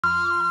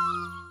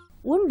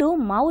ಉಂಡು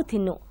ಮಾವು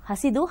ತಿನ್ನು,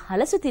 ಹಸಿದು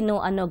ಹಲಸು ತಿನ್ನು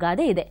ಅನ್ನೋ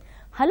ಗಾದೆ ಇದೆ.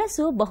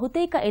 ಹಲಸು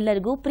ಬಹುತೇಕ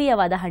ಎಲ್ಲರಿಗೂ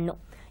ಪ್ರಿಯವಾದ ಹಣ್ಣು.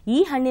 ಈ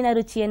ಹಣ್ಣಿನ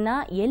ರುಚಿಯನ್ನ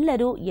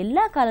ಎಲ್ಲರೂ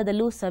ಎಲ್ಲಾ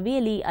ಕಾಲದಲ್ಲೂ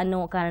ಸವಿಯಲಿ ಅನ್ನೋ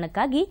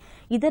ಕಾರಣಕ್ಕಾಗಿ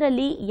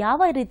ಇದರಲ್ಲಿ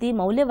ಯಾವ ರೀತಿ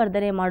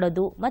ಮೌಲ್ಯವರ್ಧನೆ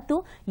ಮಾಡೋದು ಮತ್ತು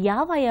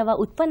ಯಾವ ಯಾವ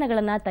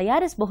ಉತ್ಪನ್ನಗಳನ್ನು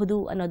ತಯಾರಿಸಬಹುದು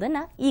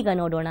ಅನ್ನೋದನ್ನ ಈಗ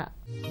ನೋಡೋಣ.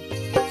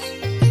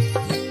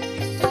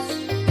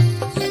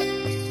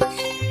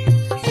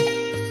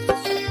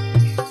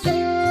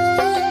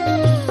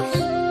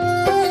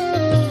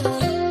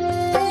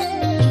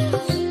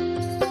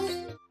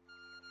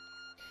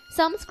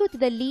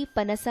 ಸಂಸ್ಕೃತದಲ್ಲಿ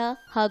ಪನಸ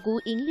ಹಾಗೂ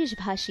ಇಂಗ್ಲಿಷ್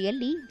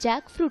ಭಾಷೆಯಲ್ಲಿ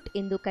ಜಾಕ್ಫ್ರೂಟ್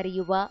ಎಂದು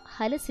ಕರೆಯುವ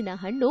ಹಲಸಿನ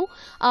ಹಣ್ಣು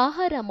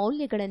ಆಹಾರ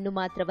ಮೌಲ್ಯಗಳನ್ನು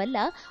ಮಾತ್ರವಲ್ಲ,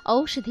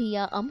 ಔಷಧೀಯ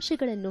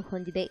ಅಂಶಗಳನ್ನು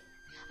ಹೊಂದಿದೆ.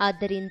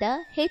 ಆದ್ದರಿಂದ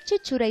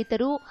ಹೆಚ್ಚೆಚ್ಚು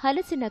ರೈತರು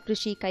ಹಲಸಿನ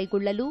ಕೃಷಿ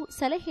ಕೈಗೊಳ್ಳಲು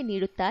ಸಲಹೆ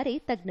ನೀಡುತ್ತಾರೆ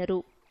ತಜ್ಞರು.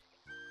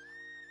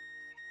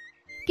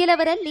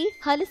 ಕೆಲವರಲ್ಲಿ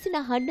ಹಲಸಿನ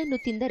ಹಣ್ಣನ್ನು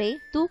ತಿಂದರೆ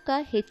ತೂಕ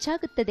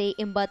ಹೆಚ್ಚಾಗುತ್ತದೆ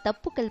ಎಂಬ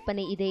ತಪ್ಪು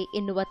ಕಲ್ಪನೆ ಇದೆ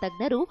ಎನ್ನುವ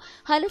ತಜ್ಞರು,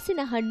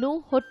 ಹಲಸಿನ ಹಣ್ಣು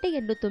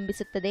ಹೊಟ್ಟೆಯನ್ನು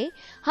ತುಂಬಿಸುತ್ತದೆ,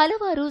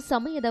 ಹಲವಾರು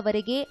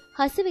ಸಮಯದವರೆಗೆ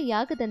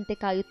ಹಸಿವೆಯಾಗದಂತೆ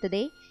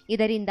ಕಾಯುತ್ತದೆ.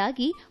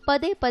 ಇದರಿಂದಾಗಿ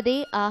ಪದೇ ಪದೇ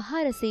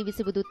ಆಹಾರ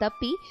ಸೇವಿಸುವುದು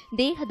ತಪ್ಪಿ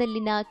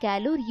ದೇಹದಲ್ಲಿನ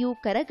ಕ್ಯಾಲೋರಿಯು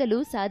ಕರಗಲು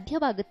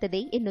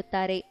ಸಾಧ್ಯವಾಗುತ್ತದೆ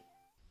ಎನ್ನುತ್ತಾರೆ.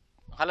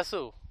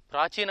 ಹಲಸು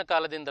ಪ್ರಾಚೀನ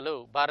ಕಾಲದಿಂದಲೂ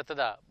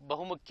ಭಾರತದ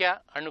ಬಹುಮುಖ್ಯ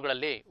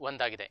ಹಣ್ಣುಗಳಲ್ಲಿ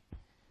ಒಂದಾಗಿದೆ.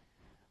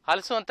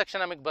 ಹಲಸು ಅಂದ ತಕ್ಷಣ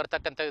ನಮಗೆ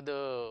ಬರ್ತಕ್ಕಂಥದ್ದು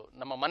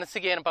ನಮ್ಮ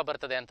ಮನಸ್ಸಿಗೆ ಏನಪ್ಪ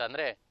ಬರ್ತದೆ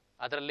ಅಂತಂದರೆ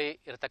ಅದರಲ್ಲಿ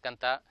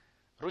ಇರತಕ್ಕಂಥ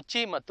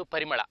ರುಚಿ ಮತ್ತು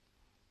ಪರಿಮಳ.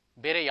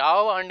 ಬೇರೆ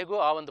ಯಾವ ಹಣ್ಣಿಗೂ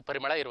ಆ ಒಂದು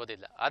ಪರಿಮಳ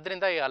ಇರುವುದಿಲ್ಲ.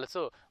 ಆದ್ದರಿಂದ ಈ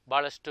ಹಲಸು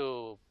ಭಾಳಷ್ಟು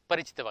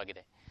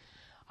ಪರಿಚಿತವಾಗಿದೆ.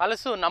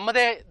 ಹಲಸು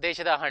ನಮ್ಮದೇ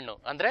ದೇಶದ ಹಣ್ಣು,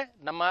 ಅಂದರೆ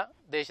ನಮ್ಮ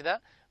ದೇಶದ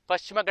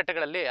ಪಶ್ಚಿಮ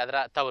ಘಟ್ಟಗಳಲ್ಲಿ ಅದರ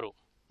ತವರು.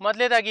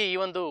 ಮೊದಲನೇದಾಗಿ ಈ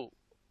ಒಂದು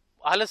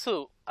ಹಲಸು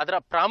ಅದರ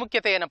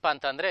ಪ್ರಾಮುಖ್ಯತೆ ಏನಪ್ಪ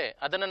ಅಂತಂದರೆ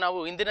ಅದನ್ನು ನಾವು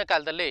ಇಂದಿನ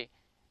ಕಾಲದಲ್ಲಿ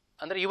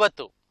ಅಂದರೆ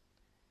ಇವತ್ತು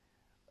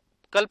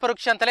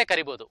ಕಲ್ಪವೃಕ್ಷ ಅಂತಲೇ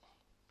ಕರಿಬೋದು.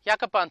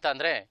 ಯಾಕಪ್ಪ ಅಂತ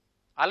ಅಂದರೆ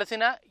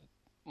ಹಲಸಿನ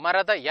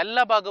ಮರದ ಎಲ್ಲ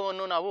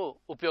ಭಾಗವನ್ನು ನಾವು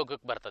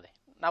ಉಪಯೋಗಕ್ಕೆ ಬರ್ತದೆ,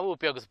 ನಾವು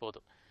ಉಪಯೋಗಿಸ್ಬೋದು.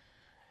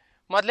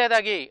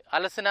 ಮೊದಲನೇದಾಗಿ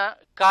ಹಲಸಿನ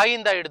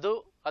ಕಾಯಿಂದ ಹಿಡಿದು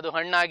ಅದು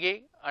ಹಣ್ಣಾಗಿ,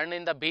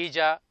 ಹಣ್ಣಿಂದ ಬೀಜ,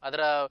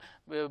 ಅದರ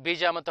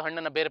ಬೀಜ ಮತ್ತು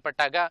ಹಣ್ಣನ್ನು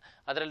ಬೇರ್ಪಟ್ಟಾಗ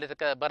ಅದರಲ್ಲಿ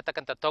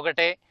ಬರ್ತಕ್ಕಂಥ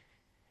ತೊಗಟೆ,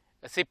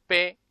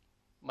 ಸಿಪ್ಪೆ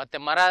ಮತ್ತು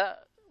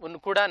ಮರವನ್ನು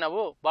ಕೂಡ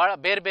ನಾವು ಭಾಳ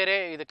ಬೇರೆ ಬೇರೆ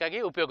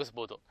ಇದಕ್ಕಾಗಿ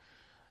ಉಪಯೋಗಿಸ್ಬೋದು.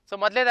 ಸೊ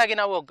ಮೊದಲನೇದಾಗಿ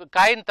ನಾವು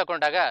ಕಾಯಿನ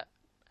ತಗೊಂಡಾಗ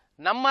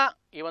ನಮ್ಮ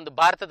ಈ ಒಂದು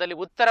ಭಾರತದಲ್ಲಿ,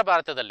 ಉತ್ತರ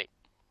ಭಾರತದಲ್ಲಿ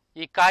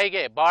ಈ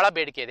ಕಾಯಿಗೆ ಭಾಳ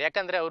ಬೇಡಿಕೆ ಇದೆ.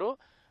 ಯಾಕಂದರೆ ಅವರು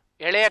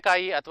ಎಳೆಯ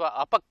ಕಾಯಿ ಅಥವಾ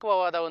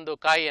ಅಪಕ್ವವಾದ ಒಂದು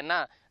ಕಾಯಿಯನ್ನು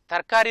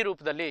ತರಕಾರಿ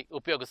ರೂಪದಲ್ಲಿ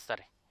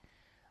ಉಪಯೋಗಿಸ್ತಾರೆ.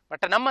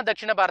 ಬಟ್ ನಮ್ಮ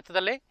ದಕ್ಷಿಣ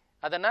ಭಾರತದಲ್ಲಿ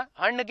ಅದನ್ನು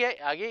ಹಣ್ಣಿಗೆ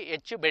ಆಗಿ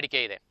ಹೆಚ್ಚು ಬೇಡಿಕೆ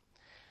ಇದೆ.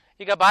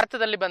 ಈಗ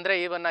ಭಾರತದಲ್ಲಿ ಬಂದರೆ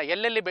ಇವನ್ನ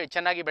ಎಲ್ಲೆಲ್ಲಿ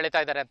ಚೆನ್ನಾಗಿ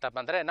ಬೆಳೀತಾ ಇದ್ದಾರೆ ಅಂತ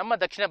ಬಂದರೆ ನಮ್ಮ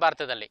ದಕ್ಷಿಣ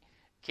ಭಾರತದಲ್ಲಿ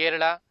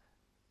ಕೇರಳ,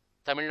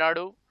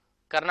 ತಮಿಳುನಾಡು,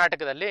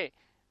 ಕರ್ನಾಟಕದಲ್ಲಿ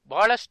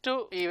ಭಾಳಷ್ಟು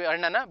ಈ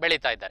ಹಣ್ಣನ್ನು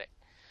ಬೆಳೀತಾ ಇದ್ದಾರೆ.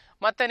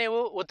 ಮತ್ತು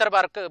ನೀವು ಉತ್ತರ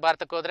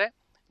ಭಾರತಕ್ಕೆ ಹೋದರೆ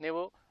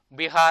ನೀವು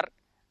ಬಿಹಾರ್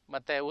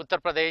ಮತ್ತು ಉತ್ತರ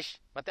ಪ್ರದೇಶ್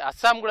ಮತ್ತು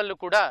ಅಸ್ಸಾಂಗಳಲ್ಲೂ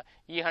ಕೂಡ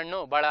ಈ ಹಣ್ಣು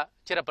ಭಾಳ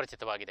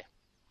ಚಿರಪರಿಚಿತವಾಗಿದೆ.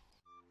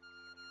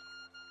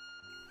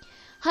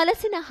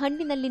 ಹಲಸಿನ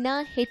ಹಣ್ಣಿನಲ್ಲಿನ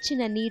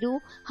ಹೆಚ್ಚಿನ ನೀರು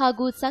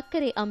ಹಾಗೂ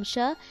ಸಕ್ಕರೆ ಅಂಶ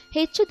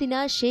ಹೆಚ್ಚು ದಿನ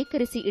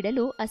ಶೇಖರಿಸಿ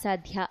ಇಡಲು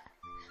ಅಸಾಧ್ಯ.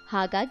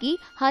 ಹಾಗಾಗಿ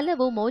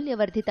ಹಲವು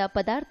ಮೌಲ್ಯವರ್ಧಿತ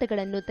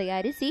ಪದಾರ್ಥಗಳನ್ನು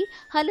ತಯಾರಿಸಿ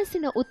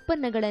ಹಲಸಿನ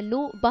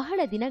ಉತ್ಪನ್ನಗಳನ್ನು ಬಹಳ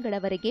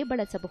ದಿನಗಳವರೆಗೆ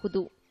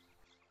ಬಳಸಬಹುದು.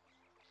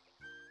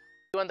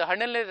 ಈ ಒಂದು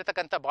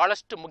ಹಣ್ಣಲ್ಲಿರತಕ್ಕಂಥ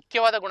ಬಹಳಷ್ಟು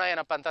ಮುಖ್ಯವಾದ ಗುಣ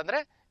ಏನಪ್ಪ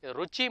ಅಂತಂದರೆ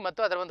ರುಚಿ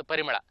ಮತ್ತು ಅದರ ಒಂದು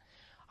ಪರಿಮಳ.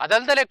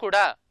 ಅದಲ್ಲದೆ ಕೂಡ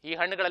ಈ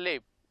ಹಣ್ಣುಗಳಲ್ಲಿ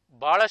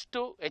ಭಾಳಷ್ಟು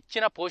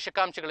ಹೆಚ್ಚಿನ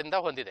ಪೋಷಕಾಂಶಗಳಿಂದ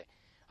ಹೊಂದಿದೆ.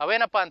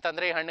 ಅವೇನಪ್ಪ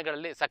ಅಂತಂದರೆ ಈ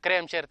ಹಣ್ಣುಗಳಲ್ಲಿ ಸಕ್ಕರೆ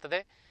ಅಂಶ ಇರ್ತದೆ,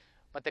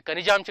 ಮತ್ತು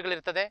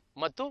ಖನಿಜಾಂಶಗಳಿರ್ತದೆ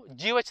ಮತ್ತು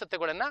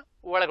ಜೀವಸತ್ವಗಳನ್ನು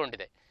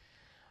ಒಳಗೊಂಡಿದೆ.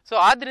 ಸೊ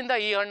ಆದ್ದರಿಂದ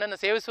ಈ ಹಣ್ಣನ್ನು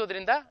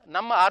ಸೇವಿಸುವುದರಿಂದ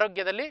ನಮ್ಮ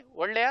ಆರೋಗ್ಯದಲ್ಲಿ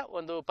ಒಳ್ಳೆಯ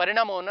ಒಂದು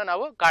ಪರಿಣಾಮವನ್ನು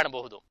ನಾವು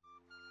ಕಾಣಬಹುದು.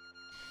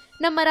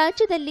 ನಮ್ಮ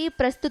ರಾಜ್ಯದಲ್ಲಿ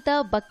ಪ್ರಸ್ತುತ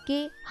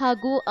ಬಕ್ಕೆ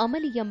ಹಾಗೂ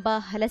ಅಮಲಿ ಎಂಬ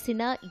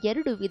ಹಲಸಿನ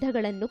 2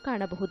 ವಿಧಗಳನ್ನು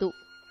ಕಾಣಬಹುದು.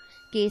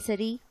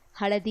 ಕೇಸರಿ,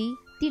 ಹಳದಿ,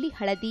 ತಿಳಿ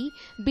ಹಳದಿ,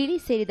 ಬಿಳಿ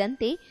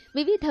ಸೇರಿದಂತೆ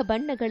ವಿವಿಧ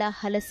ಬಣ್ಣಗಳ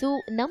ಹಲಸು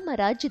ನಮ್ಮ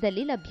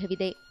ರಾಜ್ಯದಲ್ಲಿ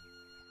ಲಭ್ಯವಿದೆ.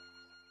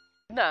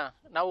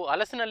 ನಾವು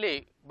ಹಲಸಿನಲ್ಲಿ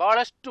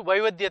ಬಹಳಷ್ಟು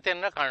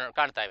ವೈವಿಧ್ಯತೆಯನ್ನು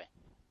ಕಾಣ್ತಾವೆ.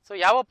 ಸೊ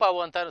ಯಾವಪ್ಪ ಅವು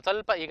ಅಂತ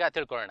ಸ್ವಲ್ಪ ಈಗ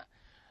ತಿಳ್ಕೊಳ್ಳೋಣ.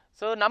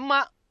 ಸೊ ನಮ್ಮ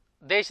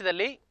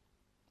ದೇಶದಲ್ಲಿ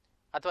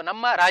ಅಥವಾ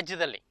ನಮ್ಮ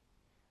ರಾಜ್ಯದಲ್ಲಿ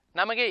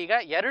ನಮಗೆ ಈಗ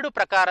 2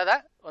 ಪ್ರಕಾರದ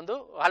ಒಂದು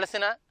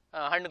ಹಲಸಿನ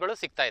ಹಣ್ಣುಗಳು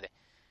ಸಿಗ್ತಾ ಇದೆ.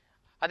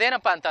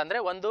 ಅದೇನಪ್ಪ ಅಂತ ಅಂದರೆ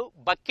ಒಂದು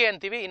ಬಕ್ಕೆ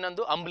ಅಂತೀವಿ,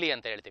 ಇನ್ನೊಂದು ಅಂಬ್ಲಿ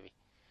ಅಂತ ಹೇಳ್ತೀವಿ.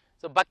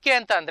 ಸೊ ಬಕ್ಕೆ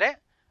ಅಂತ ಅಂದರೆ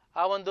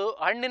ಆ ಒಂದು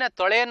ಹಣ್ಣಿನ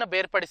ತೊಳೆಯನ್ನು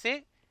ಬೇರ್ಪಡಿಸಿ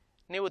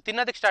ನೀವು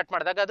ತಿನ್ನೋದಕ್ಕೆ ಸ್ಟಾರ್ಟ್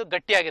ಮಾಡಿದಾಗ ಅದು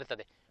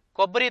ಗಟ್ಟಿಯಾಗಿರ್ತದೆ.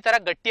 ಕೊಬ್ಬರಿ ಥರ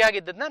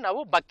ಗಟ್ಟಿಯಾಗಿದ್ದದನ್ನ ನಾವು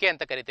ಬಕ್ಕೆ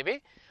ಅಂತ ಕರಿತೀವಿ.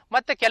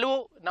 ಮತ್ತು ಕೆಲವು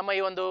ನಮ್ಮ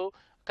ಈ ಒಂದು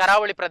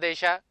ಕರಾವಳಿ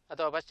ಪ್ರದೇಶ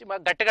ಅಥವಾ ಪಶ್ಚಿಮ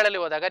ಘಟ್ಟಗಳಲ್ಲಿ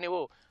ಹೋದಾಗ ನೀವು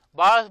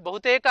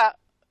ಬಹುತೇಕ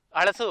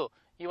ಹಲಸು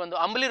ಈ ಒಂದು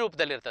ಅಂಬ್ಲಿ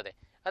ರೂಪದಲ್ಲಿರ್ತದೆ.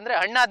 ಅಂದರೆ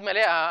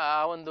ಹಣ್ಣಾದ್ಮೇಲೆ ಆ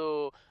ಒಂದು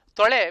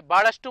ತೊಳೆ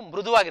ಭಾಳಷ್ಟು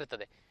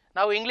ಮೃದುವಾಗಿರ್ತದೆ.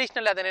 ನಾವು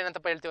ಇಂಗ್ಲೀಷ್ನಲ್ಲಿ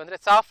ಅದನ್ನೇನಂತಪ್ಪ ಹೇಳ್ತೀವಿ ಅಂದರೆ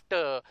ಸಾಫ್ಟ್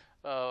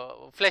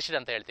ಫ್ಲೆಶ್ಡ್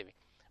ಅಂತ ಹೇಳ್ತೀವಿ.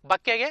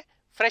 ಬಕ್ಕೆಗೆ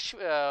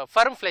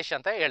ಫರ್ಮ್ ಫ್ಲೆಶ್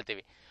ಅಂತ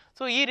ಹೇಳ್ತೀವಿ.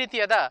 ಸೊ ಈ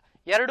ರೀತಿಯಾದ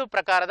 2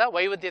 ಪ್ರಕಾರದ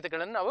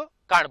ವೈವಿಧ್ಯತೆಗಳನ್ನು ನಾವು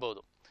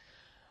ಕಾಣಬಹುದು.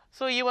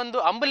 ಸೊ ಈ ಒಂದು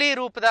ಅಂಬಲಿ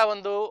ರೂಪದ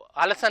ಒಂದು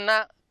ಹಲಸನ್ನು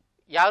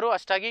ಯಾರೂ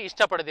ಅಷ್ಟಾಗಿ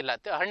ಇಷ್ಟಪಡೋದಿಲ್ಲ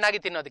ಹಣ್ಣಾಗಿ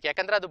ತಿನ್ನೋದಕ್ಕೆ.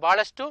 ಯಾಕಂದರೆ ಅದು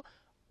ಭಾಳಷ್ಟು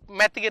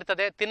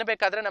ಮೆತ್ತಗಿರ್ತದೆ,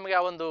 ತಿನ್ನಬೇಕಾದ್ರೆ ನಮಗೆ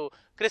ಆ ಒಂದು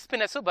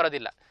ಕ್ರಿಸ್ಪಿನೆಸ್ಸು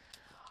ಬರೋದಿಲ್ಲ.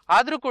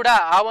 ಆದರೂ ಕೂಡ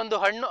ಆ ಒಂದು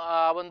ಹಣ್ಣು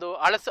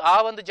ಆ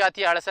ಒಂದು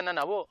ಜಾತಿಯ ಹಲಸನ್ನು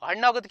ನಾವು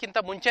ಹಣ್ಣಾಗೋದಕ್ಕಿಂತ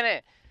ಮುಂಚೆನೇ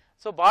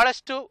ಸೊ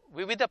ಬಹಳಷ್ಟು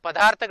ವಿವಿಧ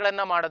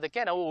ಪದಾರ್ಥಗಳನ್ನು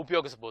ಮಾಡೋದಕ್ಕೆ ನಾವು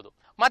ಉಪಯೋಗಿಸ್ಬೋದು.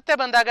 ಮತ್ತೆ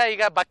ಬಂದಾಗ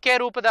ಈಗ ಬಕ್ಕೆ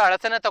ರೂಪದ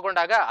ಹಲಸನ್ನ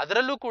ತಗೊಂಡಾಗ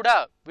ಅದರಲ್ಲೂ ಕೂಡ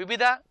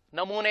ವಿವಿಧ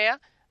ನಮೂನೆಯ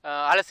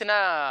ಹಲಸಿನ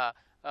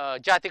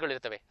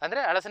ಜಾತಿಗಳಿರ್ತವೆ.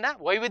 ಅಂದರೆ ಹಲಸಿನ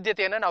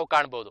ವೈವಿಧ್ಯತೆಯನ್ನು ನಾವು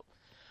ಕಾಣ್ಬೋದು.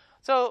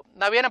 ಸೊ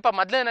ನಾವೇನಪ್ಪ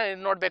ಮೊದಲೇ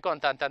ನೋಡಬೇಕು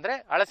ಅಂತಂದರೆ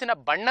ಹಲಸಿನ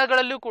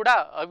ಬಣ್ಣಗಳಲ್ಲೂ ಕೂಡ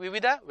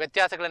ವಿವಿಧ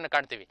ವ್ಯತ್ಯಾಸಗಳನ್ನು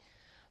ಕಾಣ್ತೀವಿ.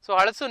 ಸೊ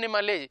ಹಲಸು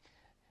ನಿಮ್ಮಲ್ಲಿ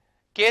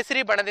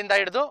ಕೇಸರಿ ಬಣ್ಣದಿಂದ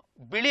ಹಿಡಿದು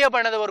ಬಿಳಿಯ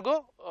ಬಣ್ಣದವರೆಗೂ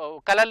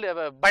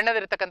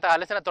ಬಣ್ಣದಿರತಕ್ಕಂಥ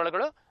ಹಲಸಿನ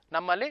ತೊಳೆಗಳು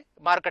ನಮ್ಮಲ್ಲಿ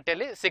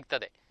ಮಾರುಕಟ್ಟೆಯಲ್ಲಿ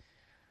ಸಿಗ್ತದೆ.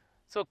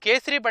 ಸೊ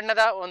ಕೇಸರಿ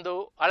ಬಣ್ಣದ ಒಂದು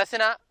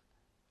ಹಲಸಿನ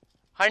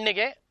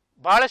ಹಣ್ಣಿಗೆ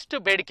ಬಹಳಷ್ಟು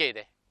ಬೇಡಿಕೆ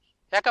ಇದೆ.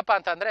 ಯಾಕಪ್ಪ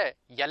ಅಂತಂದರೆ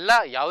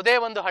ಯಾವುದೇ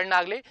ಒಂದು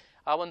ಹಣ್ಣಾಗಲಿ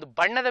ಆ ಒಂದು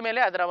ಬಣ್ಣದ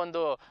ಮೇಲೆ ಅದರ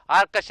ಒಂದು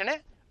ಆಕರ್ಷಣೆ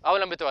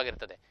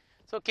ಅವಲಂಬಿತವಾಗಿರ್ತದೆ.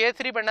 ಸೊ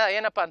ಕೇಸರಿ ಬಣ್ಣ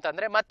ಏನಪ್ಪ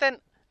ಅಂತಂದರೆ ಮತ್ತೆ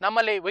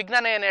ನಮ್ಮಲ್ಲಿ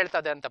ವಿಜ್ಞಾನ ಏನು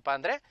ಹೇಳ್ತದೆ ಅಂತಪ್ಪ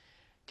ಅಂದರೆ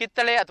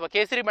ಕಿತ್ತಳೆ ಅಥವಾ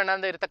ಕೇಸರಿ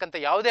ಬಣ್ಣದಿಂದ ಇರತಕ್ಕಂಥ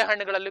ಯಾವುದೇ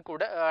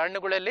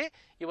ಹಣ್ಣುಗಳಲ್ಲಿ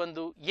ಈ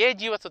ಒಂದು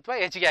ಜೀವಸತ್ವ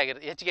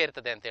ಹೆಚ್ಚಿಗೆ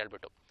ಇರ್ತದೆ ಅಂತ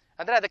ಹೇಳ್ಬಿಟ್ಟು.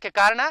 ಅಂದರೆ ಅದಕ್ಕೆ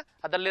ಕಾರಣ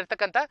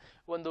ಅದರಲ್ಲಿರ್ತಕ್ಕಂಥ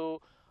ಒಂದು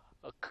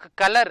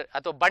ಕಲರ್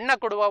ಅಥವಾ ಬಣ್ಣ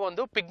ಕೊಡುವ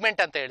ಒಂದು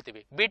ಪಿಗ್ಮೆಂಟ್ ಅಂತ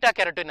ಹೇಳ್ತೀವಿ, ಬೀಟಾ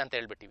ಕ್ಯಾರೋಟಿನ್ ಅಂತ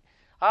ಹೇಳ್ಬಿಟ್ಟಿವಿ.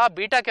 ಆ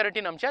ಬೀಟಾ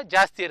ಕ್ಯಾರೋಟಿನ್ ಅಂಶ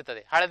ಜಾಸ್ತಿ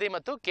ಇರ್ತದೆ ಹಳದಿ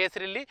ಮತ್ತು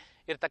ಕೇಸರಿಲಿ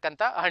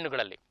ಇರ್ತಕ್ಕಂಥ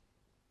ಹಣ್ಣುಗಳಲ್ಲಿ.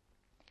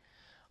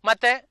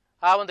 ಮತ್ತೆ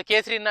ಆ ಒಂದು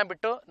ಕೇಸರಿನ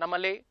ಬಿಟ್ಟು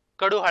ನಮ್ಮಲ್ಲಿ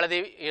ಕಡು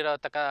ಹಳದಿ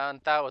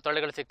ಇರತಕ್ಕಂಥ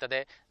ತೊಳೆಗಳು ಸಿಗ್ತದೆ,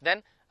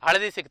 ದೆನ್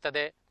ಹಳದಿ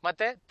ಸಿಗ್ತದೆ,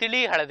 ಮತ್ತೆ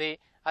ತಿಳಿ ಹಳದಿ,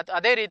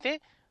 ಅದೇ ರೀತಿ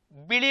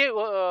ಬಿಳಿ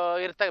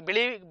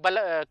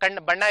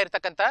ಬಣ್ಣ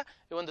ಇರ್ತಕ್ಕಂಥ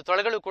ಒಂದು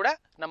ತೊಳೆಗಳು ಕೂಡ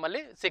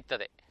ನಮ್ಮಲ್ಲಿ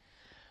ಸಿಗ್ತದೆ.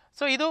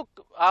 ಸೊ ಇದು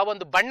ಆ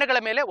ಒಂದು ಬಣ್ಣಗಳ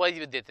ಮೇಲೆ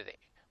ವೈವಿಧ್ಯತೆ ಇದೆ.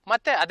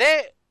 ಮತ್ತೆ ಅದೇ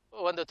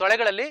ಒಂದು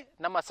ತೊಳೆಗಳಲ್ಲಿ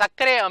ನಮ್ಮ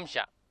ಸಕ್ಕರೆಯ ಅಂಶ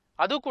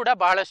ಅದು ಕೂಡ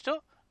ಬಹಳಷ್ಟು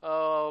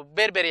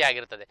ಬೇರೆ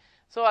ಬೇರೆಯಾಗಿರ್ತದೆ.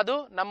 ಸೊ ಅದು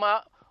ನಮ್ಮ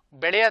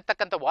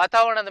ಬೆಳೆಯತಕ್ಕಂಥ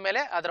ವಾತಾವರಣದ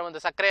ಮೇಲೆ ಅದರ ಒಂದು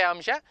ಸಕ್ಕರೆಯ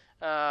ಅಂಶ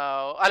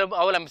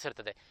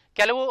ಅವಲಂಬಿಸಿರ್ತದೆ.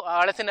 ಕೆಲವು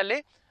ಹಲಸಿನಲ್ಲಿ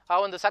ಆ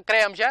ಒಂದು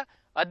ಸಕ್ಕರೆಯ ಅಂಶ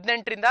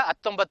 18ರಿಂದ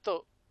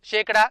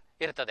 19%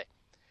 ಇರ್ತದೆ.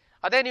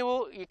 ಅದೇ ನೀವು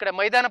ಈ ಕಡೆ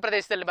ಮೈದಾನ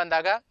ಪ್ರದೇಶದಲ್ಲಿ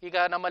ಬಂದಾಗ, ಈಗ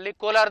ನಮ್ಮಲ್ಲಿ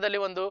ಕೋಲಾರದಲ್ಲಿ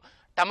ಒಂದು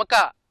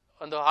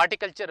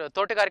ಹಾರ್ಟಿಕಲ್ಚರ್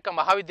ತೋಟಗಾರಿಕಾ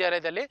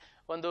ಮಹಾವಿದ್ಯಾಲಯದಲ್ಲಿ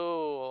ಒಂದು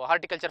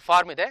ಹಾರ್ಟಿಕಲ್ಚರ್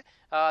ಫಾರ್ಮ್ ಇದೆ.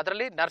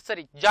 ಅದರಲ್ಲಿ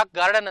ನರ್ಸರಿ ಜಾಕ್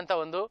ಗಾರ್ಡನ್ ಅಂತ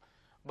ಒಂದು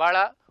ಬಹಳ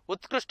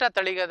ಉತ್ಕೃಷ್ಟ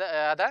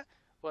ತಳಿಯಾದ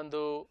ಒಂದು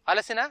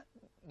ಹಲಸಿನ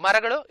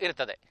ಮರಗಳು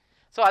ಇರ್ತದೆ.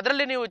 ಸೊ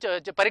ಅದರಲ್ಲಿ ನೀವು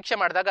ಪರೀಕ್ಷೆ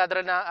ಮಾಡಿದಾಗ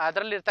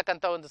ಅದರಲ್ಲಿ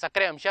ಇರ್ತಕ್ಕಂಥ ಒಂದು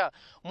ಸಕ್ಕರೆ ಅಂಶ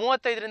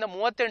 35ರಿಂದ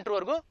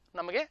 38ವರೆಗೂ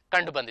ನಮಗೆ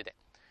ಕಂಡು ಬಂದಿದೆ.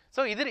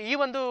 ಸೊ ಈ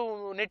ಒಂದು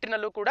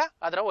ನಿಟ್ಟಿನಲ್ಲೂ ಕೂಡ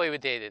ಅದರ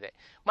ವೈವಿಧ್ಯ ಇದೆ.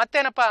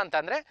 ಮತ್ತೇನಪ್ಪ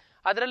ಅಂತಂದರೆ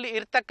ಅದರಲ್ಲಿ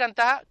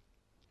ಇರ್ತಕ್ಕಂತಹ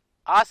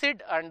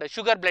ಆಸಿಡ್ ಅಂಡ್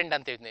ಶುಗರ್ ಬ್ಲೆಂಡ್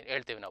ಅಂತ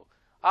ಹೇಳ್ತೀವಿ ನಾವು.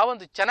 ಆ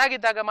ಒಂದು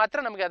ಚೆನ್ನಾಗಿದ್ದಾಗ ಮಾತ್ರ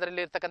ನಮಗೆ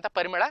ಅದರಲ್ಲಿ ಇರ್ತಕ್ಕಂಥ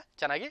ಪರಿಮಳ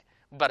ಚೆನ್ನಾಗಿ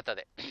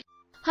ಬರ್ತದೆ.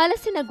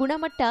 ಹಲಸಿನ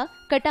ಗುಣಮಟ್ಟ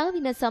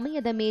ಕಟಾವಿನ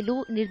ಸಮಯದ ಮೇಲೂ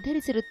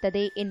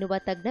ನಿರ್ಧರಿಸಿರುತ್ತದೆ ಎನ್ನುವ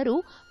ತಜ್ಞರು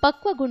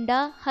ಪಕ್ವಗೊಂಡ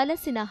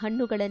ಹಲಸಿನ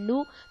ಹಣ್ಣುಗಳನ್ನು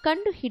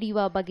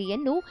ಕಂಡುಹಿಡಿಯುವ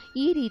ಬಗೆಯನ್ನು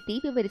ಈ ರೀತಿ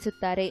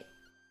ವಿವರಿಸುತ್ತಾರೆ.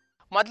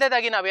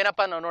 ಮೊದಲನೇದಾಗಿ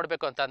ನಾವೇನಪ್ಪ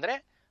ನೋಡಬೇಕು ಅಂತಂದರೆ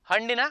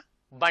ಹಣ್ಣಿನ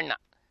ಬಣ್ಣ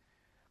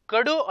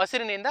ಕಡು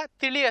ಹಸಿರಿನಿಂದ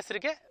ತಿಳಿ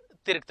ಹಸಿರಿಗೆ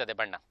ತಿರುಗ್ತದೆ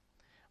ಬಣ್ಣ.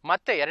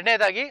 ಮತ್ತೆ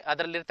ಎರಡನೇದಾಗಿ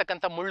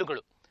ಅದರಲ್ಲಿರ್ತಕ್ಕಂಥ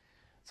ಮುಳ್ಳುಗಳು.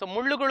 ಸೊ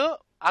ಮುಳ್ಳುಗಳು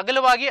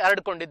ಅಗಲವಾಗಿ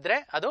ಹರಡ್ಕೊಂಡಿದ್ರೆ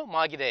ಅದು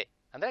ಮಾಗಿದೆ,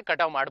 ಅಂದರೆ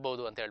ಕಟಾವು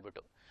ಮಾಡ್ಬೋದು ಅಂತ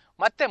ಹೇಳ್ಬಿಟ್ಟು.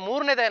 ಮತ್ತೆ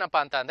ಮೂರನೇದೇನಪ್ಪ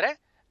ಅಂತ ಅಂದರೆ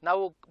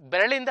ನಾವು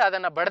ಬೆರಳಿಂದ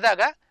ಅದನ್ನು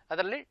ಬಡಿದಾಗ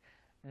ಅದರಲ್ಲಿ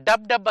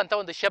ಡಬ್ ಡಬ್ ಅಂತ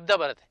ಒಂದು ಶಬ್ದ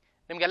ಬರುತ್ತೆ.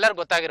 ನಿಮ್ಗೆಲ್ಲರೂ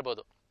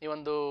ಗೊತ್ತಾಗಿರ್ಬೋದು ಈ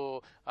ಒಂದು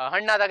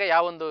ಹಣ್ಣಾದಾಗ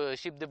ಯಾವ ಒಂದು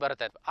ಶಬ್ದ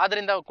ಬರುತ್ತೆ.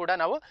 ಆದ್ದರಿಂದ ಕೂಡ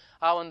ನಾವು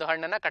ಆ ಒಂದು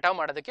ಹಣ್ಣನ್ನು ಕಟಾವು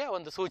ಮಾಡೋದಕ್ಕೆ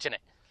ಒಂದು ಸೂಚನೆ.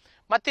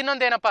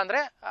 ಮತ್ತಿನ್ನೊಂದೇನಪ್ಪ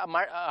ಅಂದರೆ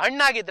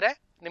ಹಣ್ಣಾಗಿದ್ದರೆ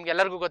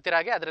ನಿಮ್ಗೆಲ್ಲರಿಗೂ ಗೊತ್ತಿರೋ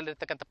ಹಾಗೆ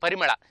ಅದರಲ್ಲಿರ್ತಕ್ಕಂಥ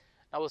ಪರಿಮಳ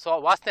ನಾವು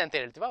ವಾಸನೆ ಅಂತ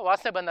ಹೇಳ್ತೀವಿ.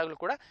 ವಾಸನೆ ಬಂದಾಗಲೂ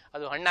ಕೂಡ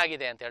ಅದು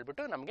ಹಣ್ಣಾಗಿದೆ ಅಂತ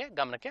ಹೇಳ್ಬಿಟ್ಟು ನಮಗೆ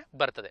ಗಮನಕ್ಕೆ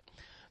ಬರ್ತದೆ.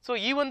 ಸೊ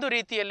ಈ ಒಂದು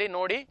ರೀತಿಯಲ್ಲಿ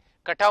ನೋಡಿ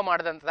ಕಟಾವು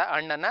ಮಾಡಿದಂಥ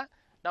ಹಣ್ಣನ್ನು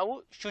ನಾವು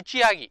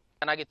ಶುಚಿಯಾಗಿ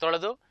ಚೆನ್ನಾಗಿ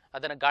ತೊಳೆದು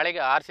ಅದನ್ನು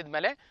ಗಾಳಿಗೆ ಆರಿಸಿದ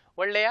ಮೇಲೆ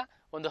ಒಳ್ಳೆಯ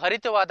ಒಂದು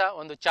ಹರಿತವಾದ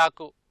ಒಂದು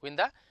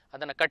ಚಾಕುವಿಂದ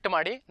ಅದನ್ನು ಕಟ್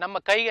ಮಾಡಿ ನಮ್ಮ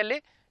ಕೈಯಲ್ಲಿ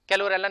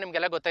ಕೆಲವರೆಲ್ಲ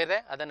ನಿಮಗೆಲ್ಲ ಗೊತ್ತಾಗಿದೆ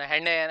ಅದನ್ನು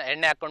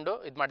ಎಣ್ಣೆ ಹಾಕ್ಕೊಂಡು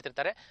ಇದು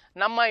ಮಾಡ್ತಿರ್ತಾರೆ.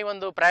 ನಮ್ಮ ಈ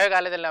ಒಂದು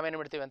ಪ್ರಯೋಗಾಲಯದಲ್ಲಿ ನಾವೇನು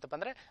ಮಾಡ್ತೀವಿ ಅಂತಪ್ಪ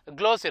ಅಂದರೆ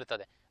ಗ್ಲೌಸ್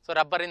ಇರ್ತದೆ. ಸೊ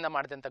ರಬ್ಬರಿಂದ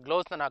ಮಾಡಿದಂಥ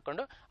ಗ್ಲೌಸ್ನ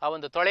ಹಾಕ್ಕೊಂಡು ಆ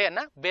ಒಂದು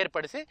ತೊಳೆಯನ್ನು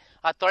ಬೇರ್ಪಡಿಸಿ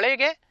ಆ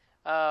ತೊಳೆಗೆ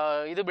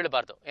ಇದು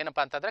ಬೀಳಬಾರ್ದು, ಏನಪ್ಪ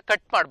ಅಂತಂದರೆ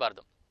ಕಟ್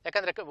ಮಾಡಬಾರ್ದು.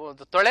 ಯಾಕಂದರೆ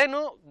ತೊಳೆನೂ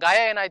ಗಾಯ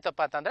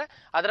ಏನಾಯ್ತಪ್ಪ ಅಂತಂದರೆ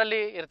ಅದರಲ್ಲಿ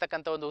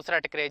ಇರತಕ್ಕಂಥ ಒಂದು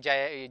ಉಸಿರಾಟ ಕ್ರಿಯೆ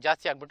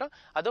ಜಾಸ್ತಿ ಆಗಿಬಿಟ್ಟು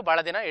ಅದು ಭಾಳ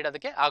ದಿನ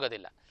ಇಡೋದಕ್ಕೆ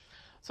ಆಗೋದಿಲ್ಲ.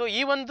 ಸೊ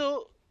ಈ ಒಂದು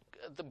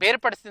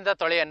ಬೇರ್ಪಡಿಸಿದ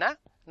ತೊಳೆಯನ್ನು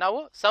ನಾವು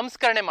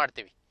ಸಂಸ್ಕರಣೆ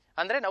ಮಾಡ್ತೀವಿ.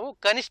 ಅಂದರೆ ನಾವು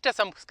ಕನಿಷ್ಠ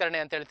ಸಂಸ್ಕರಣೆ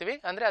ಅಂತ ಹೇಳ್ತೀವಿ.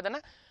 ಅಂದರೆ ಅದನ್ನು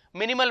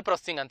ಮಿನಿಮಲ್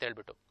ಪ್ರೊಸೆಸಿಂಗ್ ಅಂತ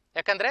ಹೇಳ್ಬಿಟ್ಟು.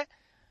 ಯಾಕಂದರೆ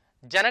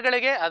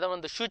ಜನಗಳಿಗೆ ಅದರ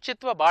ಒಂದು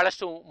ಶುಚಿತ್ವ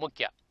ಭಾಳಷ್ಟು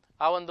ಮುಖ್ಯ.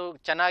 ಆ ಒಂದು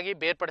ಚೆನ್ನಾಗಿ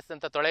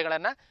ಬೇರ್ಪಡಿಸಿದಂಥ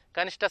ತೊಳೆಗಳನ್ನು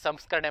ಕನಿಷ್ಠ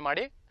ಸಂಸ್ಕರಣೆ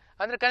ಮಾಡಿ,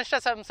 ಅಂದರೆ ಕನಿಷ್ಠ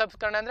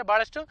ಸಂಸ್ಕರಣೆ ಅಂದರೆ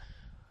ಭಾಳಷ್ಟು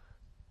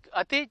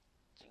ಅತಿ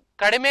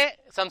ಕಡಿಮೆ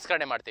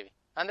ಸಂಸ್ಕರಣೆ ಮಾಡ್ತೀವಿ.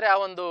 ಅಂದರೆ ಆ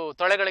ಒಂದು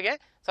ತೊಳೆಗಳಿಗೆ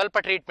ಸ್ವಲ್ಪ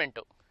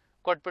ಟ್ರೀಟ್ಮೆಂಟು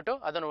ಕೊಟ್ಬಿಟ್ಟು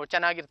ಅದನ್ನು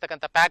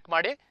ಚೆನ್ನಾಗಿರ್ತಕ್ಕಂಥ ಪ್ಯಾಕ್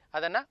ಮಾಡಿ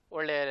ಅದನ್ನು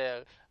ಒಳ್ಳೆಯ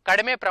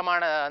ಕಡಿಮೆ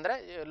ಪ್ರಮಾಣ, ಅಂದರೆ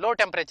ಲೋ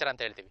ಟೆಂಪ್ರೇಚರ್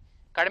ಅಂತ ಹೇಳ್ತೀವಿ,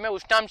 ಕಡಿಮೆ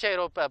ಉಷ್ಣಾಂಶ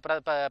ಇರೋ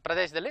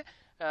ಪ್ರದೇಶದಲ್ಲಿ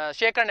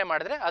ಶೇಖರಣೆ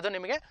ಮಾಡಿದ್ರೆ ಅದು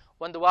ನಿಮಗೆ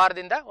 1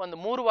 ವಾರದಿಂದ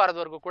 3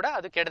 ವಾರದವರೆಗೂ ಕೂಡ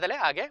ಅದು ಕೆಡದಲೇ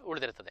ಹಾಗೆ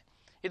ಉಳಿದಿರ್ತದೆ.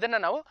 ಇದನ್ನು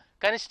ನಾವು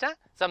ಕನಿಷ್ಠ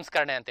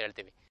ಸಂಸ್ಕರಣೆ ಅಂತ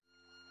ಹೇಳ್ತೀವಿ.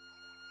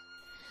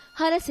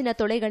 ಹಲಸಿನ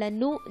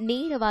ತೊಳೆಗಳನ್ನು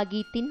ನೇರವಾಗಿ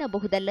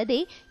ತಿನ್ನಬಹುದಲ್ಲದೆ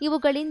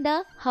ಇವುಗಳಿಂದ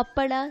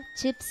ಹಪ್ಪಳ,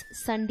 ಚಿಪ್ಸ್,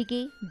 ಸಂಡಿಗೆ,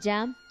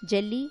 ಜಾಮ್,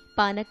 ಜೆಲ್ಲಿ,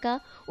 ಪಾನಕ,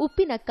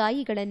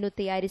 ಉಪ್ಪಿನಕಾಯಿಗಳನ್ನು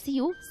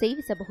ತಯಾರಿಸಿಯೂ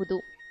ಸೇವಿಸಬಹುದು.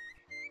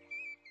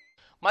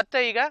 ಮತ್ತೆ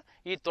ಈಗ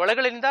ಈ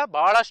ತೊಳೆಗಳಿಂದ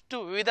ಬಹಳಷ್ಟು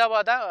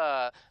ವಿವಿಧವಾದ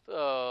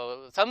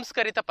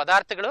ಸಂಸ್ಕರಿತ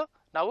ಪದಾರ್ಥಗಳು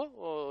ನಾವು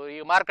ಈ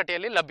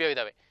ಮಾರುಕಟ್ಟೆಯಲ್ಲಿ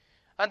ಲಭ್ಯವಿದ್ದಾವೆ.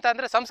 ಅಂತ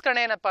ಅಂದರೆ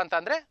ಸಂಸ್ಕರಣೆ ಏನಪ್ಪ ಅಂತ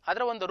ಅಂದರೆ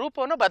ಅದರ ಒಂದು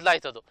ರೂಪವನ್ನು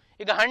ಬದಲಾಯಿಸೋದು.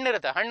 ಈಗ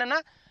ಹಣ್ಣಿರುತ್ತೆ, ಹಣ್ಣನ್ನು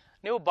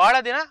ನೀವು ಭಾಳ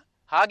ದಿನ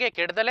ಹಾಗೆ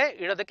ಕೆಡದಲೇ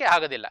ಇಡೋದಕ್ಕೆ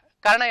ಆಗೋದಿಲ್ಲ.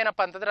 ಕಾರಣ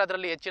ಏನಪ್ಪ ಅಂತಂದರೆ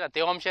ಅದರಲ್ಲಿ ಹೆಚ್ಚಿನ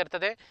ತೇವಾಂಶ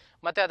ಇರ್ತದೆ,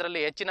 ಮತ್ತು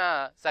ಅದರಲ್ಲಿ ಹೆಚ್ಚಿನ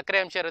ಸಕ್ಕರೆ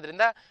ಅಂಶ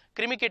ಇರೋದ್ರಿಂದ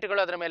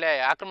ಕ್ರಿಮಿಕೀಟಗಳು ಅದರ ಮೇಲೆ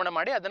ಆಕ್ರಮಣ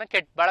ಮಾಡಿ ಅದನ್ನು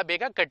ಭಾಳ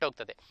ಬೇಗ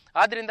ಕೆಟ್ಟೋಗ್ತದೆ.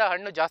 ಆದ್ದರಿಂದ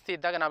ಹಣ್ಣು ಜಾಸ್ತಿ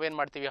ಇದ್ದಾಗ ನಾವೇನು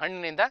ಮಾಡ್ತೀವಿ,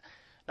 ಹಣ್ಣಿನಿಂದ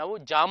ನಾವು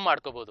ಜಾಮ್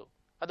ಮಾಡ್ಕೋಬೋದು.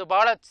 ಅದು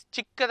ಭಾಳ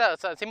ಚಿಕ್ಕದ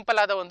ಸಿಂಪಲ್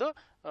ಆದ ಒಂದು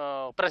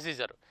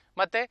ಪ್ರೊಸೀಜರು.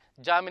 ಮತ್ತು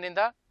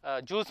ಜಾಮಿನಿಂದ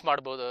ಜ್ಯೂಸ್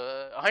ಮಾಡ್ಬೋದು,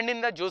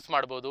 ಹಣ್ಣಿಂದ ಜ್ಯೂಸ್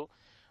ಮಾಡ್ಬೋದು.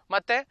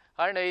 ಮತ್ತು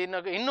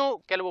ಇನ್ನೂ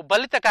ಕೆಲವು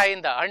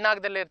ಬಲಿತಕಾಯಿಂದ,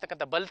 ಹಣ್ಣಾಗದಲ್ಲೇ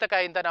ಇರ್ತಕ್ಕಂಥ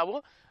ಬಲಿತಕಾಯಿಂದ ನಾವು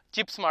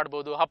ಚಿಪ್ಸ್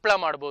ಮಾಡ್ಬೋದು, ಹಪ್ಪಳ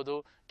ಮಾಡ್ಬೋದು,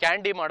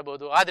 ಕ್ಯಾಂಡಿ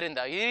ಮಾಡ್ಬೋದು. ಆದ್ದರಿಂದ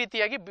ಈ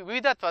ರೀತಿಯಾಗಿ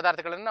ವಿವಿಧ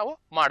ಪದಾರ್ಥಗಳನ್ನು ನಾವು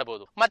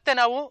ಮಾಡ್ಬೋದು. ಮತ್ತು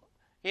ನಾವು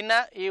ಇನ್ನು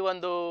ಈ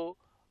ಒಂದು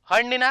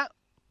ಹಣ್ಣಿನ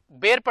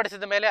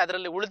ಬೇರ್ಪಡಿಸಿದ ಮೇಲೆ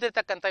ಅದರಲ್ಲಿ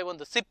ಉಳಿದಿರ್ತಕ್ಕಂಥ ಈ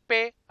ಒಂದು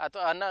ಸಿಪ್ಪೆ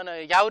ಅಥವಾ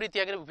ಯಾವ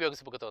ರೀತಿಯಾಗಿ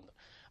ಉಪಯೋಗಿಸಬಹುದು ಒಂದು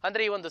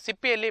ಅಂದರೆ, ಈ ಒಂದು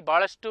ಸಿಪ್ಪೆಯಲ್ಲಿ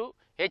ಭಾಳಷ್ಟು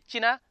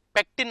ಹೆಚ್ಚಿನ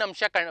ಪೆಕ್ಟಿನ್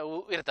ಅಂಶ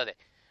ಇರ್ತದೆ.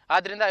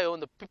 ಆದ್ದರಿಂದ ಈ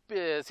ಒಂದು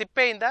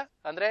ಸಿಪ್ಪೆಯಿಂದ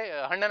ಅಂದರೆ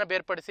ಹಣ್ಣನ್ನು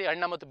ಬೇರ್ಪಡಿಸಿ,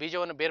 ಹಣ್ಣು ಮತ್ತು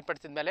ಬೀಜವನ್ನು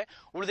ಬೇರ್ಪಡಿಸಿದ ಮೇಲೆ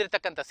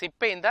ಉಳಿದಿರ್ತಕ್ಕಂಥ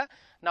ಸಿಪ್ಪೆಯಿಂದ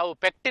ನಾವು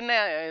ಪೆಕ್ಟಿನ್ನ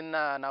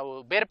ನಾವು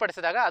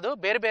ಬೇರ್ಪಡಿಸಿದಾಗ ಅದು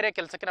ಬೇರೆ ಬೇರೆ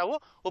ಕೆಲಸಕ್ಕೆ ನಾವು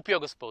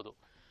ಉಪಯೋಗಿಸ್ಬೋದು.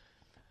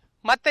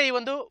 ಮತ್ತು ಈ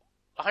ಒಂದು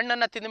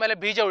ಹಣ್ಣನ್ನು ತಿಂದ ಮೇಲೆ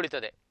ಬೀಜ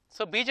ಉಳಿತದೆ.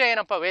 ಸೊ ಬೀಜ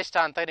ಏನಪ್ಪ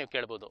ವೇಸ್ಟಾ ಅಂತ ನೀವು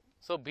ಕೇಳ್ಬೋದು.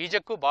 ಸೊ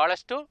ಬೀಜಕ್ಕೂ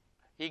ಭಾಳಷ್ಟು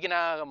ಈಗಿನ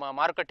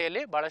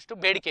ಮಾರುಕಟ್ಟೆಯಲ್ಲಿ ಭಾಳಷ್ಟು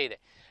ಬೇಡಿಕೆ ಇದೆ.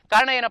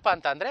 ಕಾರಣ ಏನಪ್ಪ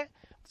ಅಂತ ಅಂದರೆ,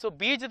 ಸೊ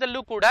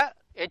ಬೀಜದಲ್ಲೂ ಕೂಡ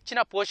ಹೆಚ್ಚಿನ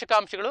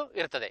ಪೋಷಕಾಂಶಗಳು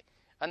ಇರ್ತದೆ.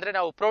 ಅಂದರೆ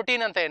ನಾವು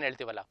ಪ್ರೋಟೀನ್ ಅಂತ ಏನು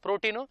ಹೇಳ್ತೀವಲ್ಲ,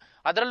 ಪ್ರೋಟೀನು,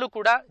 ಅದರಲ್ಲೂ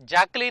ಕೂಡ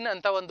ಜಾಕ್ಲಿನ್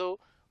ಅಂತ ಒಂದು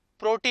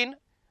ಪ್ರೋಟೀನ್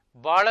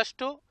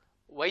ಭಾಳಷ್ಟು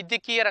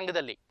ವೈದ್ಯಕೀಯ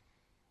ರಂಗದಲ್ಲಿ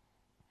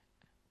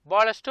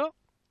ಭಾಳಷ್ಟು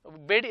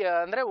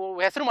ಅಂದರೆ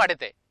ಹೆಸರು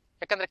ಮಾಡೈತೆ.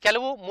 ಯಾಕಂದರೆ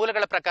ಕೆಲವು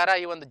ಮೂಲಗಳ ಪ್ರಕಾರ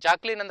ಈ ಒಂದು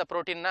ಜಾಕ್ಲಿನ್ ಅಂತ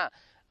ಪ್ರೋಟೀನ್ನ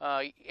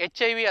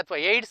HIV ಅಥವಾ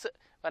ಏಡ್ಸ್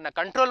ಅನ್ನು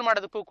ಕಂಟ್ರೋಲ್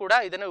ಮಾಡೋದಕ್ಕೂ ಕೂಡ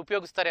ಇದನ್ನು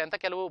ಉಪಯೋಗಿಸ್ತಾರೆ ಅಂತ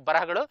ಕೆಲವು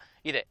ಬರಹಗಳು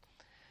ಇದೆ.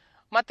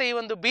 ಮತ್ತು ಈ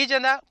ಒಂದು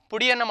ಬೀಜದ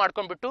ಪುಡಿಯನ್ನು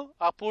ಮಾಡ್ಕೊಂಡ್ಬಿಟ್ಟು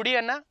ಆ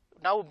ಪುಡಿಯನ್ನು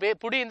ನಾವು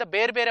ಪುಡಿಯಿಂದ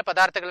ಬೇರೆ ಬೇರೆ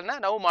ಪದಾರ್ಥಗಳನ್ನು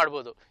ನಾವು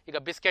ಮಾಡ್ಬೋದು. ಈಗ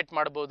ಬಿಸ್ಕೆಟ್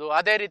ಮಾಡ್ಬೋದು,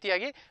 ಅದೇ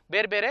ರೀತಿಯಾಗಿ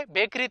ಬೇರೆ ಬೇರೆ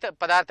ಬೇಕರಿ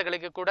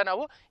ಪದಾರ್ಥಗಳಿಗೆ ಕೂಡ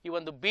ನಾವು ಈ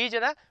ಒಂದು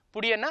ಬೀಜದ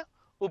ಪುಡಿಯನ್ನು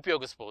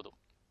ಉಪಯೋಗಿಸ್ಬೋದು.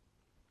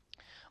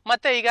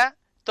 ಮತ್ತು ಈಗ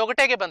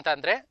ತೊಗಟೆಗೆ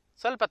ಬಂತಂದರೆ,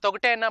 ಸ್ವಲ್ಪ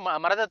ತೊಗಟೆಯನ್ನು,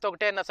 ಮರದ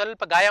ತೊಗಟೆಯನ್ನು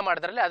ಸ್ವಲ್ಪ ಗಾಯ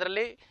ಮಾಡಿದ್ರಲ್ಲಿ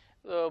ಅದರಲ್ಲಿ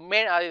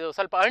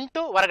ಸ್ವಲ್ಪ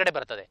ಅಂಟು ಹೊರಗಡೆ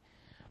ಬರ್ತದೆ.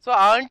 ಸೊ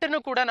ಆ ಅಂಟನ್ನು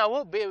ಕೂಡ ನಾವು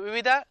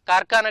ವಿವಿಧ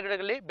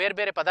ಕಾರ್ಖಾನೆಗಳಲ್ಲಿ ಬೇರೆ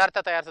ಬೇರೆ ಪದಾರ್ಥ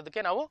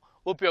ತಯಾರಿಸೋದಕ್ಕೆ ನಾವು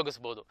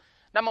ಉಪಯೋಗಿಸ್ಬೋದು.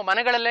 ನಮ್ಮ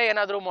ಮನೆಗಳಲ್ಲೇ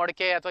ಏನಾದರೂ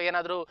ಮೊಳಕೆ ಅಥವಾ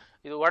ಏನಾದರೂ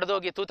ಇದು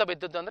ಒಡೆದೋಗಿ ತೂತ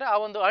ಬಿದ್ದದ್ದು ಅಂದರೆ ಆ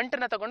ಒಂದು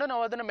ಅಂಟನ್ನು ತಗೊಂಡು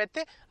ನಾವು ಅದನ್ನು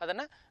ಮೆತ್ತಿ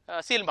ಅದನ್ನು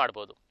ಸೀಲ್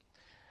ಮಾಡ್ಬೋದು.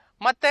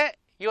 ಮತ್ತು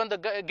ಈ ಒಂದು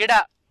ಗಿಡ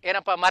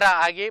ಏನಪ್ಪ ಮರ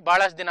ಆಗಿ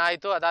ಭಾಳಷ್ಟು ದಿನ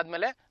ಆಯಿತು,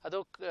 ಅದಾದಮೇಲೆ ಅದು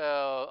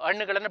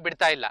ಹಣ್ಣುಗಳನ್ನು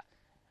ಬಿಡ್ತಾ ಇಲ್ಲ,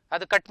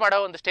 ಅದು ಕಟ್ ಮಾಡೋ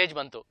ಒಂದು ಸ್ಟೇಜ್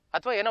ಬಂತು,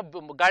 ಅಥವಾ ಏನೋ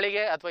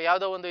ಗಾಳಿಗೆ ಅಥವಾ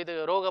ಯಾವುದೋ ಒಂದು ಇದು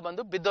ರೋಗ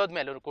ಬಂದು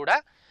ಬಿದ್ದೋದ್ಮೇಲೂ ಕೂಡ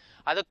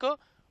ಅದಕ್ಕೂ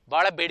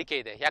ಭಾಳ ಬೇಡಿಕೆ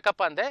ಇದೆ.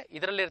 ಯಾಕಪ್ಪ ಅಂದರೆ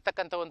ಇದರಲ್ಲಿ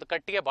ಇರ್ತಕ್ಕಂಥ ಒಂದು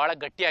ಕಟ್ಟಿಗೆ ಭಾಳ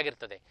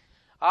ಗಟ್ಟಿಯಾಗಿರ್ತದೆ.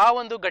 ಆ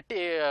ಒಂದು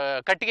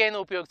ಕಟ್ಟಿಗೆಯನ್ನು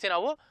ಉಪಯೋಗಿಸಿ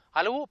ನಾವು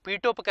ಹಲವು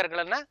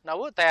ಪೀಠೋಪಕರಣಗಳನ್ನು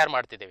ನಾವು ತಯಾರು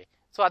ಮಾಡ್ತಿದ್ದೇವೆ.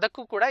 ಸೊ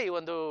ಅದಕ್ಕೂ ಕೂಡ ಈ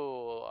ಒಂದು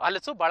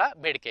ಹಲಸು ಭಾಳ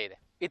ಬೇಡಿಕೆ ಇದೆ.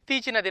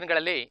 ಇತ್ತೀಚಿನ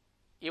ದಿನಗಳಲ್ಲಿ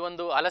ಈ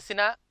ಒಂದು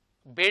ಹಲಸಿನ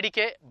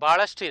ಬೇಡಿಕೆ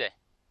ಭಾಳಷ್ಟು ಇದೆ.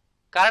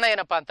 ಕಾರಣ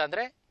ಏನಪ್ಪ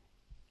ಅಂತಂದರೆ,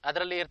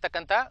 ಅದರಲ್ಲಿ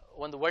ಇರ್ತಕ್ಕಂಥ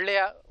ಒಂದು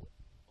ಒಳ್ಳೆಯ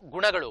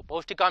ಗುಣಗಳು,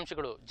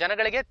 ಪೌಷ್ಟಿಕಾಂಶಗಳು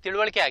ಜನಗಳಿಗೆ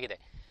ತಿಳುವಳಿಕೆ ಆಗಿದೆ.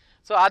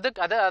 ಸೊ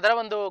ಅದರ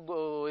ಒಂದು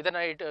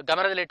ಇದನ್ನು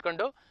ಗಮನದಲ್ಲಿ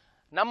ಇಟ್ಕೊಂಡು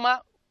ನಮ್ಮ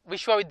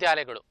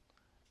ವಿಶ್ವವಿದ್ಯಾಲಯಗಳು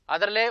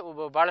ಅದರಲ್ಲೇ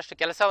ಭಾಳಷ್ಟು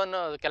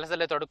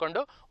ಕೆಲಸದಲ್ಲೇ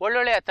ತೊಡ್ಕೊಂಡು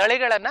ಒಳ್ಳೊಳ್ಳೆಯ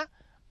ತಳಿಗಳನ್ನು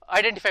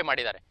ಐಡೆಂಟಿಫೈ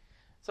ಮಾಡಿದ್ದಾರೆ.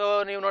 ಸೊ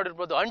ನೀವು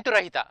ನೋಡಿರ್ಬೋದು,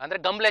 ಅಂಟುರಹಿತ ಅಂದರೆ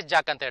ಗಮ್ಲೆಸ್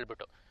ಜಾಕ್ ಅಂತ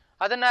ಹೇಳ್ಬಿಟ್ಟು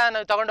ಅದನ್ನು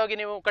ನಾವು ತಗೊಂಡೋಗಿ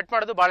ನೀವು ಕಟ್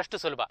ಮಾಡೋದು ಭಾಳಷ್ಟು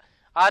ಸುಲಭ,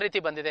 ಆ ರೀತಿ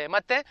ಬಂದಿದೆ.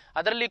 ಮತ್ತು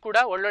ಅದರಲ್ಲಿ ಕೂಡ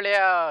ಒಳ್ಳೊಳ್ಳೆಯ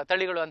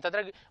ತಳಿಗಳು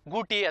ಅಂತಂದರೆ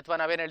ಗೂಟಿ ಅಥವಾ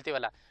ನಾವೇನು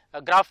ಹೇಳ್ತೀವಲ್ಲ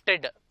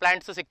ಗ್ರಾಫ್ಟೆಡ್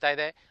ಪ್ಲ್ಯಾಂಟ್ಸು ಸಿಗ್ತಾ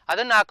ಇದೆ.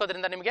 ಅದನ್ನು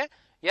ಹಾಕೋದ್ರಿಂದ ನಿಮಗೆ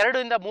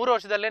 2 ಇಂದ 3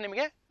 ವರ್ಷದಲ್ಲೇ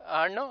ನಿಮಗೆ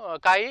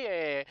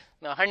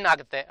ಹಣ್ಣು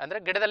ಆಗುತ್ತೆ, ಅಂದರೆ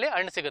ಗಿಡದಲ್ಲಿ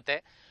ಹಣ್ಣು ಸಿಗುತ್ತೆ.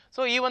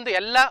 ಸೊ ಈ ಒಂದು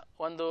ಎಲ್ಲ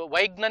ಒಂದು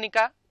ವೈಜ್ಞಾನಿಕ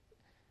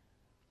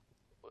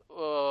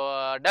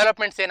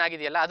ಡೆವಲಪ್ಮೆಂಟ್ಸ್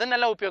ಏನಾಗಿದೆಯಲ್ಲ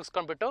ಅದನ್ನೆಲ್ಲ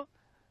ಉಪಯೋಗಿಸ್ಕೊಂಡ್ಬಿಟ್ಟು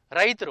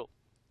ರೈತರು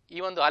ಈ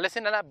ಒಂದು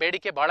ಹಲಸಿನ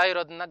ಬೇಡಿಕೆ ಭಾಳ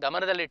ಇರೋದನ್ನ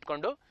ಗಮನದಲ್ಲಿ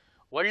ಇಟ್ಕೊಂಡು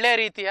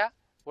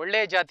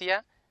ಒಳ್ಳೆಯ ಜಾತಿಯ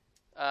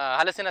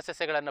ಹಲಸಿನ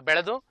ಸಸ್ಯಗಳನ್ನು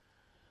ಬೆಳೆದು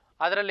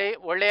ಅದರಲ್ಲಿ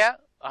ಒಳ್ಳೆಯ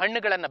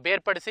ಹಣ್ಣುಗಳನ್ನು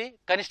ಬೇರ್ಪಡಿಸಿ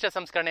ಕನಿಷ್ಠ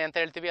ಸಂಸ್ಕರಣೆ ಅಂತ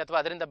ಹೇಳ್ತೀವಿ, ಅಥವಾ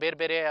ಅದರಿಂದ ಬೇರೆ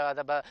ಬೇರೆ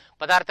ಆದ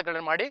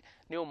ಪದಾರ್ಥಗಳನ್ನು ಮಾಡಿ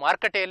ನೀವು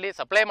ಮಾರುಕಟ್ಟೆಯಲ್ಲಿ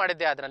ಸಪ್ಲೈ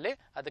ಮಾಡಿದ್ದೆ ಅದರಲ್ಲಿ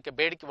ಅದಕ್ಕೆ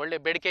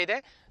ಒಳ್ಳೆಯ ಬೇಡಿಕೆ ಇದೆ.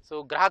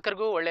 ಸೊ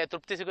ಗ್ರಾಹಕರಿಗೂ ಒಳ್ಳೆಯ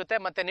ತೃಪ್ತಿ ಸಿಗುತ್ತೆ,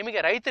 ಮತ್ತು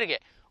ನಿಮಗೆ ರೈತರಿಗೆ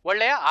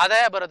ಒಳ್ಳೆಯ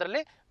ಆದಾಯ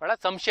ಬರೋದರಲ್ಲಿ ಬಹಳ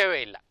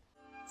ಸಂಶಯವೇ ಇಲ್ಲ.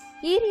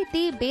 ಈ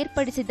ರೀತಿ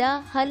ಬೇರ್ಪಡಿಸಿದ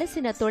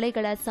ಹಲಸಿನ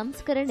ತೊಳೆಗಳ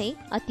ಸಂಸ್ಕರಣೆ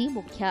ಅತಿ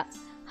ಮುಖ್ಯ.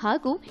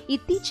 ಹಾಗೂ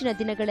ಇತ್ತೀಚಿನ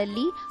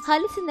ದಿನಗಳಲ್ಲಿ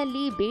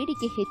ಹಲಸಿನಲ್ಲಿ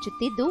ಬೇಡಿಕೆ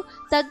ಹೆಚ್ಚುತ್ತಿದ್ದು,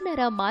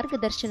 ತಜ್ಞರ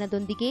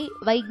ಮಾರ್ಗದರ್ಶನದೊಂದಿಗೆ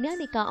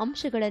ವೈಜ್ಞಾನಿಕ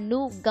ಅಂಶಗಳನ್ನು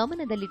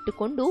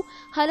ಗಮನದಲ್ಲಿಟ್ಟುಕೊಂಡು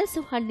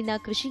ಹಲಸು ಹಣ್ಣಿನ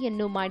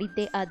ಕೃಷಿಯನ್ನು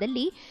ಮಾಡಿದ್ದೇ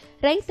ಆದಲ್ಲಿ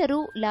ರೈತರು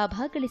ಲಾಭ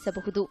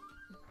ಗಳಿಸಬಹುದು.